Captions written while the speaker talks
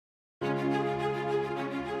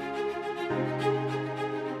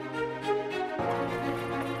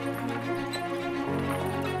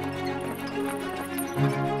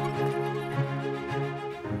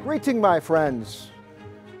Greeting, my friends.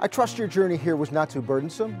 I trust your journey here was not too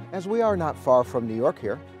burdensome, as we are not far from New York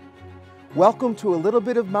here. Welcome to a little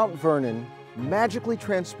bit of Mount Vernon, magically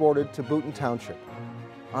transported to Boonton Township,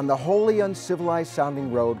 on the wholly uncivilized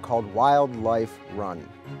sounding road called Wildlife Run.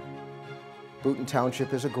 Boonton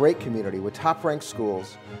Township is a great community with top-ranked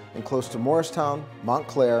schools and close to Morristown,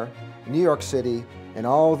 Montclair, New York City, and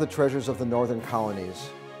all the treasures of the northern colonies.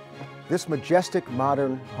 This majestic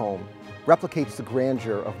modern home replicates the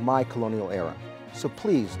grandeur of my colonial era. So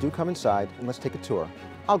please do come inside and let's take a tour.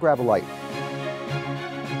 I'll grab a light.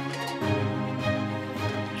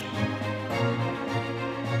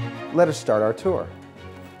 Let us start our tour.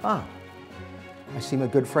 I see my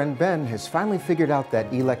good friend Ben has finally figured out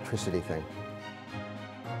that electricity thing.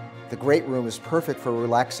 The great room is perfect for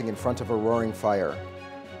relaxing in front of a roaring fire.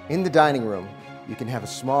 In the dining room, you can have a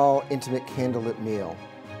small, intimate candlelit meal,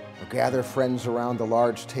 or gather friends around the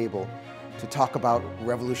large table to talk about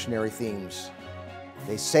revolutionary themes.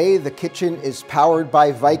 They say the kitchen is powered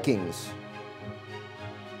by Vikings.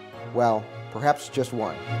 Well, perhaps just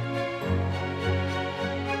one.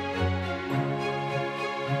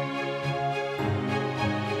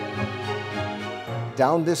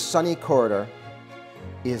 Down this sunny corridor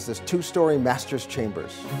is this two-story master's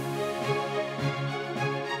chambers.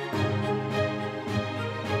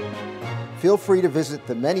 Feel free to visit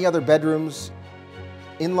the many other bedrooms,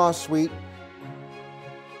 in-law suite,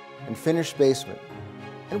 and finished basement,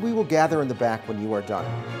 and we will gather in the back when you are done.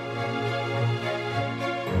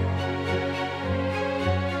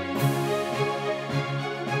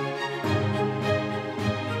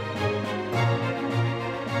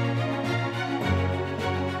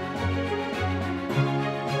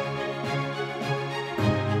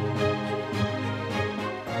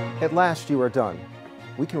 At last you are done.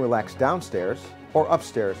 We can relax downstairs or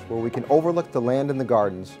upstairs where we can overlook the land and the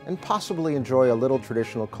gardens and possibly enjoy a little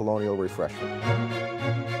traditional colonial refreshment.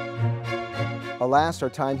 Alas, our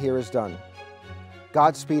time here is done.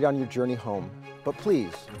 Godspeed on your journey home, but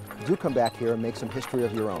please do come back here and make some history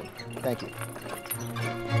of your own. Thank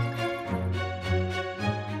you.